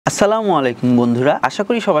আসসালামু আলাইকুম বন্ধুরা, আশা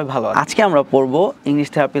করি সবাই ভালো আছেন। আজকে আমরা পড়ব ইংলিশ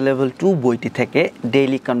থেরাপি লেভেল 2 বইটি থেকে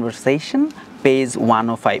ডেইলি কনভারসেশন পেজ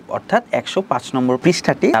 105 অর্থাৎ 105 নম্বর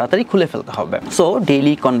পৃষ্ঠাটি তাড়াতাড়ি খুলে ফেলতে হবে। সো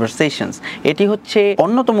ডেইলি কনভারসেশনস এটি হচ্ছে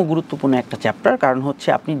অন্যতম গুরুত্বপূর্ণ একটা চ্যাপ্টার, কারণ হচ্ছে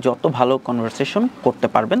আপনি যত ভালো কনভারসেশন করতে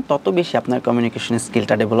পারবেন তত বেশি আপনার কমিউনিকেশন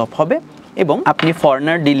স্কিলটা ডেভেলপ হবে এবং আপনি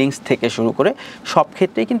ফরেনার ডিলিংস থেকে শুরু করে সব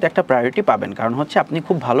ক্ষেত্রেই কিন্তু একটা প্রায়োরিটি পাবেন, কারণ হচ্ছে আপনি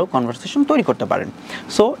খুব ভালো কনভারসেশন তৈরি করতে পারেন।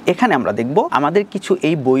 সো এখানে আমরা দেখব আমাদের কিছু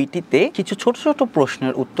এই বইটিতে কিছু ছোট ছোট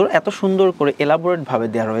প্রশ্নের উত্তর এত সুন্দর করে এলাবোরেট ভাবে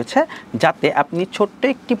দেওয়া রয়েছে যাতে আপনি ছোট্ট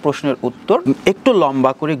একটি প্রশ্নের উত্তর একটু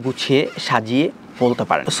লম্বা করে গুছিয়ে সাজিয়ে বলতে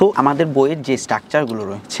পারেন। সো আমাদের বইয়ের যে স্ট্রাকচারগুলো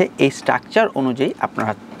রয়েছে এই স্ট্রাকচার অনুযায়ী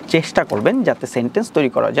আপনারা চেষ্টা করবেন যাতে সেন্টেন্স তৈরি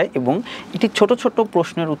করা যায় এবং এটি ছোট ছোট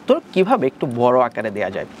প্রশ্নের উত্তর কিভাবে একটু বড় আকারে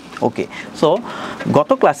দেওয়া যায়। ওকে, সো গত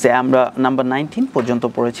ক্লাসে আমরা নাম্বার 19 পর্যন্ত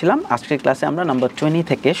পড়েছিলাম। আজকের ক্লাসে আমরা নাম্বার 20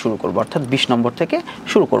 থেকে শুরু করব, অর্থাৎ 20 নম্বর থেকে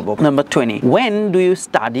শুরু করব। Number 20, when do you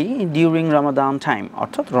study during Ramadan time,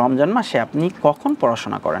 অর্থাৎ রমজান মাসে আপনি কখন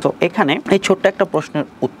পড়াশোনা করেন। তো এখানে এই ছোট্ট একটা প্রশ্নের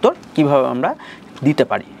উত্তর কিভাবে আমরা দিতে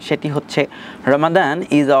পারি সেটি হচ্ছে, রমাদান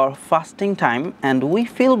is our fasting time and we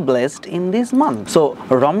feel blessed in this month. So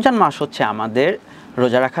Ramzan মাস হচ্ছে আমাদের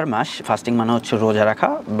রোজা রাখার মাস। ফাস্টিং মানে হচ্ছে রোজা রাখা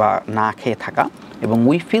বা না খেয়ে থাকা, এবং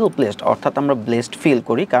উই ফিল ব্লেসড অর্থাৎ আমরা ব্লেসড ফিল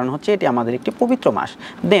করি কারণ হচ্ছে এটি আমাদের একটি পবিত্র মাস।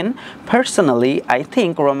 দেন personally I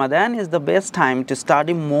think Ramadan is the best time to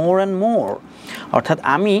study more and more, অর্থাৎ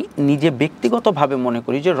আমি নিজে ব্যক্তিগতভাবে মনে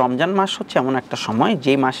করি যে রমজান মাস হচ্ছে এমন একটা সময়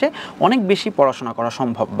যে মাসে অনেক বেশি পড়াশোনা করা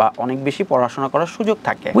সম্ভব বা অনেক বেশি পড়াশোনা করার সুযোগ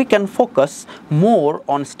থাকে। We can focus more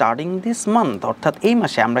on studying this month, অর্থাৎ এই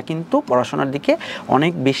মাসে আমরা কিন্তু পড়াশোনার দিকে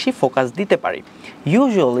অনেক বেশি ফোকাস দিতে পারি।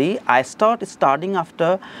 Usually I start studying after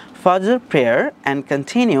Fajr prayer and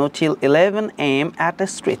continue till 11 AM at a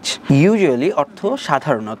stretch. Usually অর্থ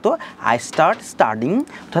সাধারণত, I start studying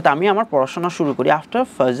অর্থাৎ আমি আমার পড়াশোনা শুরু করি after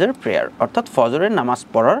Fajr prayer অর্থাৎ ফজরের নামাজ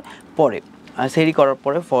পড়ার পরে, সেহরি করার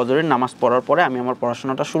পরে ফজরের নামাজ পড়ার পরে আমি আমার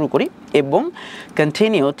পড়াশোনাটা শুরু করি এবং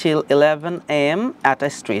continue till 11 AM at a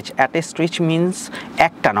stretch. At a stretch means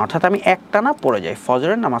একটানা, অর্থাৎ আমি একটানা পড়ে যাই।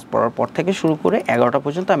 ফজরের নামাজ পড়ার পর থেকে শুরু করে 11টা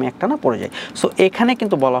পর্যন্ত আমি একটানা পড়ে যাই। সো এখানে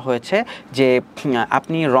কিন্তু বলা হয়েছে যে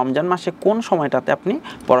আপনি রমজান মাসে কোন সময়টাতে আপনি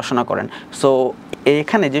পড়াশোনা করেন। সো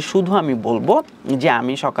এখানে যে শুধু আমি বলবো যে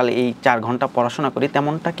আমি সকালে এই 4 ঘন্টা পড়াশোনা করি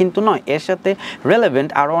তেমনটা কিন্তু নয়, এর সাথে রেলেভেন্ট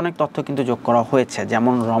আরও অনেক তথ্য কিন্তু যোগ করা হয়েছে।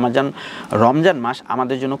 যেমন রমজান মাস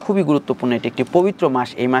আমাদের জন্য খুবই গুরুত্বপূর্ণ, এটি একটি পবিত্র মাস।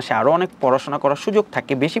 এই মাসে আরও অনেক পড়াশোনা করার সুযোগ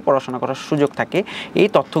থাকে, বেশি পড়াশোনা করার সুযোগ থাকে। এই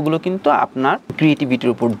তথ্যগুলো কিন্তু আপনার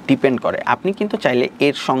ক্রিয়েটিভিটির উপর ডিপেন্ড করে। আপনি কিন্তু চাইলে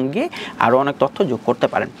এর সঙ্গে আরও অনেক তথ্য যোগ করতে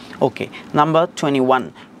পারেন। ওকে, number 21,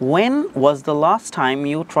 when was the last time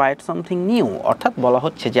you tried something new, অর্থাৎ বলা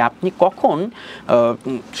হচ্ছে যে আপনি কখন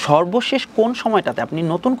সর্বশেষ কোন সময়টাতে আপনি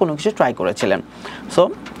নতুন কোনো কিছু ট্রাই করেছিলেন। সো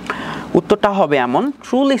উত্তরটা হবে এমন,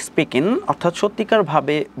 ট্রুলি স্পিকিং অর্থাৎ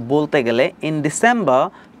সত্যিকারভাবে বলতে গেলে ইন ডিসেম্বর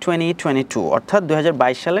 2022 অর্থাৎ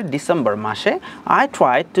 2022 সালের ডিসেম্বর মাসে I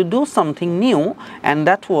tried to do something new and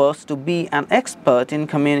that was to be an expert in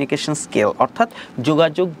communication skill, অর্থাৎ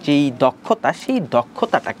যোগাযোগ যেই দক্ষতা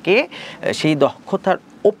সেই দক্ষতার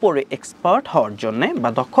ওপরে এক্সপার্ট হওয়ার জন্যে বা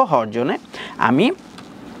দক্ষ হওয়ার জন্যে আমি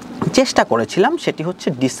চেষ্টা করেছিলাম, সেটি হচ্ছে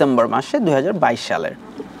ডিসেম্বর মাসে 2022 সালের।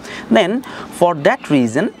 দেন ফর দ্যাট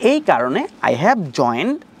রিজন এই কারণে I have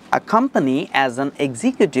joined a company as an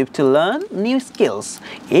executive to learn new skills,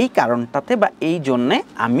 এই কারণটাতে বা এই জন্যে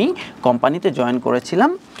আমি কোম্পানিতে জয়েন করেছিলাম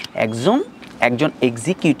একজন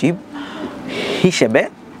এক্সিকিউটিভ হিসেবে।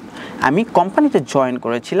 আমি কোম্পানিতে জয়েন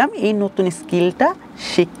করেছিলাম এই নতুন স্কিলটা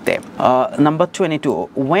শিখতে। Number 22,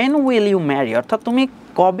 when will you marry, অর্থাৎ তুমি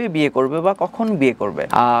কবে বিয়ে করবে বা কখন বিয়ে করবে।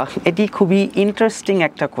 এটি খুবই ইন্টারেস্টিং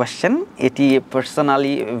একটা কোয়েশ্চেন, এটি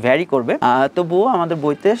পার্সোনালি ভ্যারি করবে, তবুও আমাদের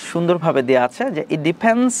বইতে সুন্দরভাবে দেওয়া আছে যে it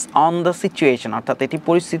depends on the situation, অর্থাৎ এটি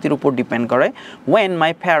পরিস্থিতির উপর ডিপেন্ড করে। when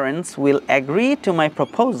my parents will agree to my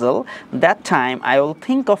proposal that time I will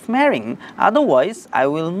think of marrying, otherwise I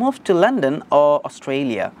will move to London or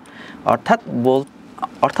Australia,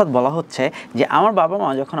 অর্থাৎ বলা হচ্ছে যে আমার বাবা মা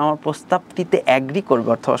যখন আমার প্রস্তাবটিতে অ্যাগ্রি করবে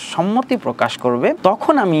অর্থাৎ সম্মতি প্রকাশ করবে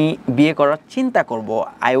তখন আমি বিয়ে করার চিন্তা করব।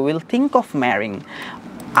 I will think of ম্যারিং,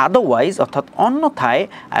 otherwise অর্থাৎ অন্যথায়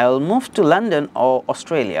I will move to London O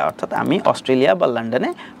Australia, অর্থাৎ আমি অস্ট্রেলিয়া বা লন্ডনে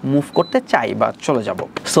মুভ করতে চাই বা চলে যাব।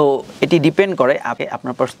 সো এটি ডিপেন্ড করে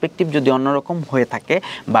আপনার পার্সপেক্টিভ যদি অন্যরকম হয়ে থাকে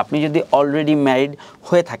বা আপনি যদি অলরেডি ম্যারিড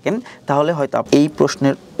হয়ে থাকেন তাহলে হয়তো এই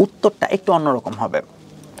প্রশ্নের উত্তরটা একটু অন্যরকম হবে।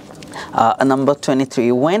 Number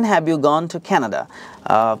 23, when have you gone to Canada,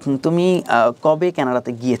 তুমি কবে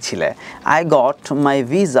কানাডাতে গিয়েছিলে। I got my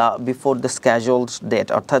visa before the স্ক্যাজুয়ালড date,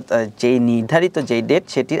 অর্থাৎ যেই নির্ধারিত যেই ডেট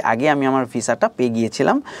সেটির আগে আমি আমার ভিসাটা পেয়ে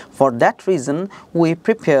গিয়েছিলাম। For that reason we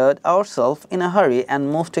prepared ourself in a হারি and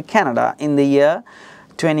move to Canada in the year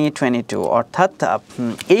 2022 অর্থাৎ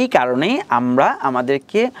এই কারণেই আমরা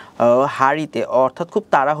আমাদেরকে হারিতে অর্থাৎ খুব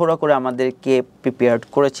তাড়াহুড়ো করে আমাদেরকে প্রিপেয়ার্ড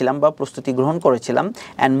করেছিলাম বা প্রস্তুতি গ্রহণ করেছিলাম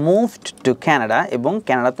অ্যান্ড মুভড টু কানাডা এবং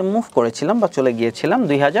কানাডাতে মুভ করেছিলাম বা চলে গিয়েছিলাম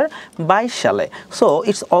 2022 সালে। So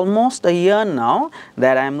it's almost a year now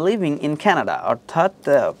that I am living in Canada, অর্থাৎ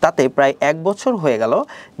তাতে প্রায় 1 বছর হয়ে গেল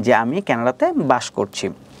যে আমি কানাডাতে বাস করছি।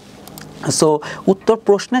 সো উত্তর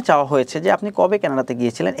প্রশ্নে চাওয়া হয়েছে যে আপনি কবে কানাডাতে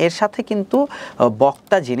গিয়েছিলেন, এর সাথে কিন্তু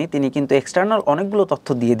বক্তা যিনি তিনি কিন্তু এক্সটার্নাল অনেকগুলো তথ্য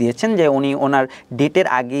দিয়ে দিয়েছেন যে উনি ওনার ডেটের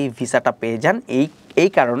আগেই ভিসাটা পেয়ে যান,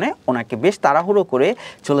 এই কারণে ওনাকে বেশ তাড়াহুড়ো করে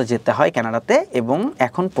চলে যেতে হয় কানাডাতে এবং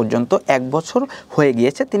এখন পর্যন্ত 1 বছর হয়ে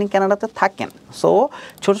গিয়েছে তিনি কানাডাতে থাকেন। সো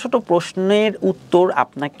ছোট ছোট প্রশ্নের উত্তর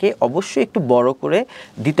আপনাকে অবশ্যই একটু বড় করে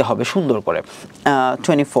দিতে হবে, সুন্দর করে।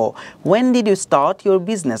 24 when did you start your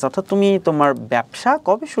business, অর্থাৎ তুমি তোমার ব্যবসা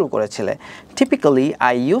কবে শুরু করেছিলে? Typically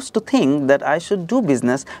I used to think that I should do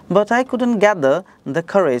business but I couldn't gather the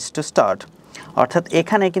courage to start। অর্থাৎ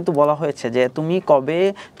এখানে কিন্তু বলা হয়েছে যে তুমি কবে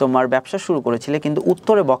তোমার ব্যবসা শুরু করেছিলে, কিন্তু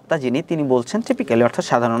উত্তরে বক্তা যিনি তিনি বলছেন টিপিক্যালি অর্থাৎ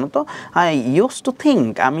সাধারণত আই ইউজ টু থিঙ্ক,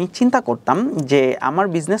 আমি চিন্তা করতাম যে আমার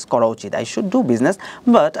বিজনেস করা উচিত, I should do business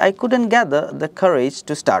but I couldn't gather the courage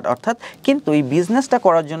to start. অর্থাৎ কিন্তু এই বিজনেসটা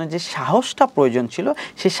করার জন্য যে সাহসটা প্রয়োজন ছিল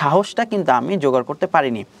সেই সাহসটা কিন্তু আমি জোগাড় করতে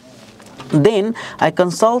পারিনি। Then I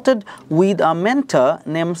consulted with a mentor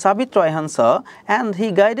named Sabit Royhan sir and he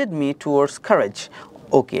guided me towards courage।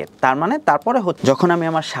 ওকে, তার মানে তারপরে যখন আমি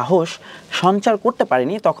আমার সাহস সঞ্চার করতে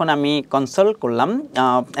পারিনি তখন আমি কনসাল্ট করলাম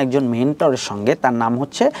একজন মেন্টরের সঙ্গে, তার নাম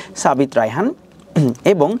হচ্ছে সাবিত রায়হান,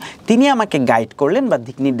 এবং তিনি আমাকে গাইড করলেন বা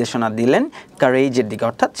দিক নির্দেশনা দিলেন কারেজের দিকে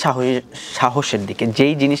অর্থাৎ সাহসের দিকে,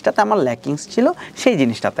 যেই জিনিসটাতে আমার ল্যাকিংস ছিল সেই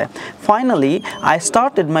জিনিসটাতে। Finally I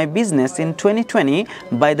started my business in 2020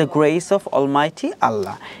 by the grace of Almighty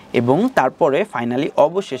আল্লাহ। এবং তারপরে ফাইনালি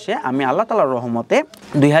অবশেষে আমি আল্লাহ তাআলার রহমতে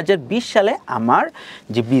 2020 সালে আমার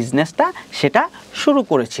যে বিজনেসটা সেটা শুরু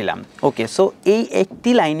করেছিলাম। ওকে, সো এই একটি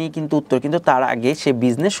লাইনেই কিন্তু উত্তর, কিন্তু তার আগে সে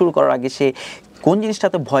বিজনেস শুরু করার আগে সে কোন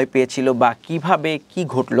জিনিসটাতে ভয় পেয়েছিল বা কিভাবে কি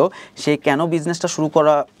ঘটলো, সে কেন বিজনেসটা শুরু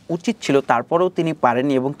করা উচিত ছিল তারপরেও তিনি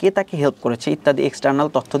পারেননি এবং কে তাকে হেল্প করেছে ইত্যাদি এক্সটার্নাল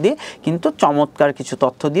তথ্য দিয়ে কিন্তু চমৎকার কিছু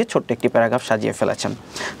তথ্য দিয়ে ছোট্ট একটি প্যারাগ্রাফ সাজিয়ে ফেলেছেন।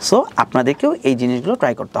 সো আপনাদেরকেও এই জিনিসগুলো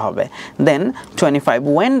ট্রাই করতে হবে। দেন 25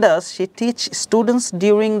 when does she teach students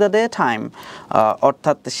during the day time,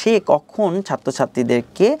 অর্থাৎ সে কখন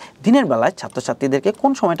ছাত্রছাত্রীদেরকে দিনের বেলায় ছাত্রছাত্রীদেরকে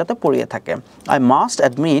কোন সময়টাতে পড়িয়ে থাকে। I must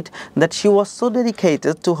admit that she was so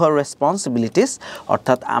dedicated to her responsibilities,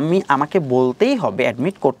 অর্থাৎ আমাকে বলতেই হবে,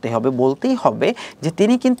 অ্যাডমিট করতে হবে, বলতেই হবে যে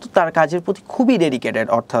তিনি কিন্তু তার কাজের প্রতি খুবই ডেডিকেটেড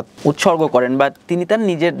অর্থাৎ উৎসর্গ করেন বা তিনি তার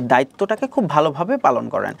নিজের দায়িত্বটাকে খুব ভালোভাবে পালন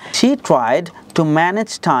করেন। She tried to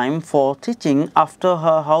manage time for teaching after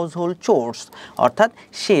her household chores, অর্থাৎ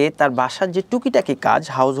সে তার বাসার যে টুকিটাকি কাজ,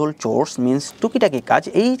 হাউসহোল্ড চোর্স মিন্স টুকিটাকি কাজ,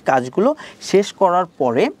 এই কাজগুলো শেষ করার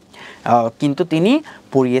পরে কিন্তু তিনি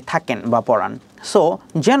পড়িয়ে থাকেন বা পড়ান। So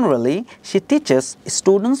generally she teaches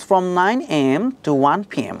students from 9 AM to 1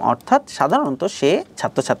 PM, অর্থাৎ সাধারণত সে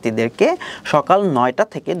ছাত্রছাত্রীদেরকে সকাল 9টা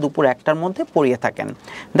থেকে দুপুর 1টার মধ্যে পড়িয়ে থাকেন।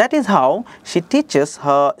 That is how she teaches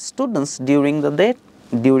her students during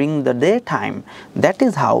the daytime. That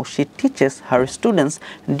is how she teaches her students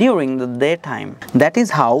during the daytime. That is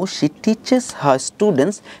how she teaches her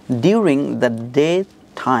students during the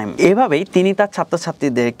daytime. এভাবেই তিনি তার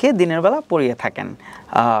ছাত্রছাত্রীদেরকে দিনের বেলা পড়িয়ে থাকেন।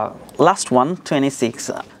 Last one 26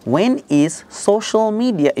 when is social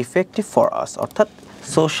media effective for us, অর্থাৎ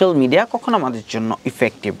social media কখন আমাদের জন্য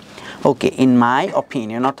effective. Okay, in my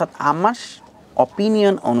opinion, অর্থাৎ আমার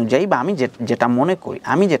অপিনিয়ন অনুযায়ী বা আমি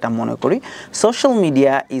যেটা মনে করি social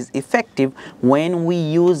media is effective when we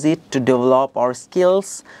use it to develop our skills,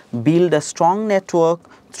 build a strong network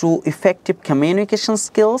through effective communication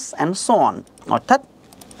skills and so on। অর্থাৎ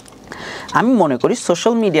আমি মনে করি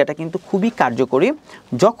সোশ্যাল মিডিয়াটা কিন্তু খুবই কার্যকরী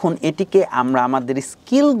যখন এটিকে আমরা আমাদের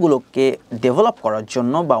স্কিলগুলোকে ডেভেলপ করার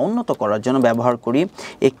জন্য বা উন্নত করার জন্য ব্যবহার করি,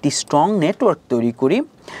 একটি স্ট্রং নেটওয়ার্ক তৈরি করি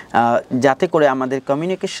যাতে করে আমাদের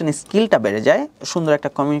কমিউনিকেশন স্কিলটা বেড়ে যায়, সুন্দর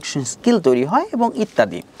একটা কমিউনিকেশন স্কিল তৈরি হয় এবং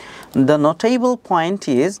ইত্যাদি। The notable point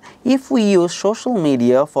is if we use social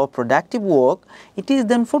media for productive work, it is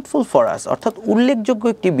then fruitful for us, অর্থাৎ উল্লেখযোগ্য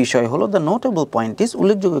একটি বিষয় হলো the notable point is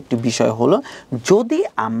উল্লেখযোগ্য একটি বিষয় হলো যদি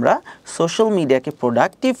আমরা সোশ্যাল মিডিয়াকে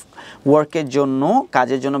প্রোডাক্টিভ ওয়ার্কের জন্য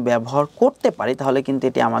কাজের জন্য ব্যবহার করতে পারি তাহলে কিন্তু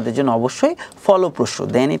এটি আমাদের জন্য অবশ্যই ফলপ্রসূ,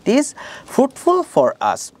 দেন it is fruitful for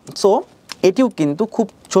us. So এটিও কিন্তু খুব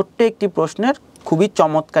ছোট্ট একটি প্রশ্নের খুবই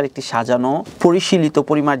চমৎকার একটি সাজানো পরিশীলিত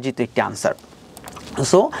পরিমার্জিত একটি আনসার।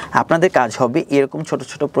 সো আপনাদের কাজ হবে এরকম ছোট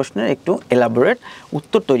ছোট প্রশ্নের একটু এলাবোরেট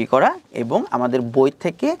উত্তর তৈরি করা এবং আমাদের বই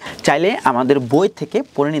থেকে চাইলে আমাদের বই থেকে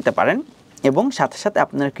পড়ে নিতে পারেন। এবং সাথে সাথে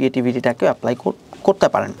আপনার ক্রিয়েটিভিটিটাকেও অ্যাপ্লাই করতে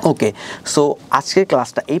পারেন। ওকে, সো আজকের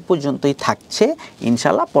ক্লাসটা এই পর্যন্তই থাকছে।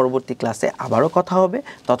 ইনশাল্লাহ পরবর্তী ক্লাসে আবারও কথা হবে।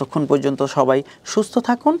 ততক্ষণ পর্যন্ত সবাই সুস্থ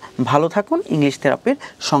থাকুন, ভালো থাকুন, ইংলিশ থেরাপির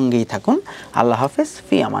সঙ্গেই থাকুন। আল্লাহ হাফেজ,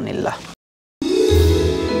 ফি আমানিল্লাহ।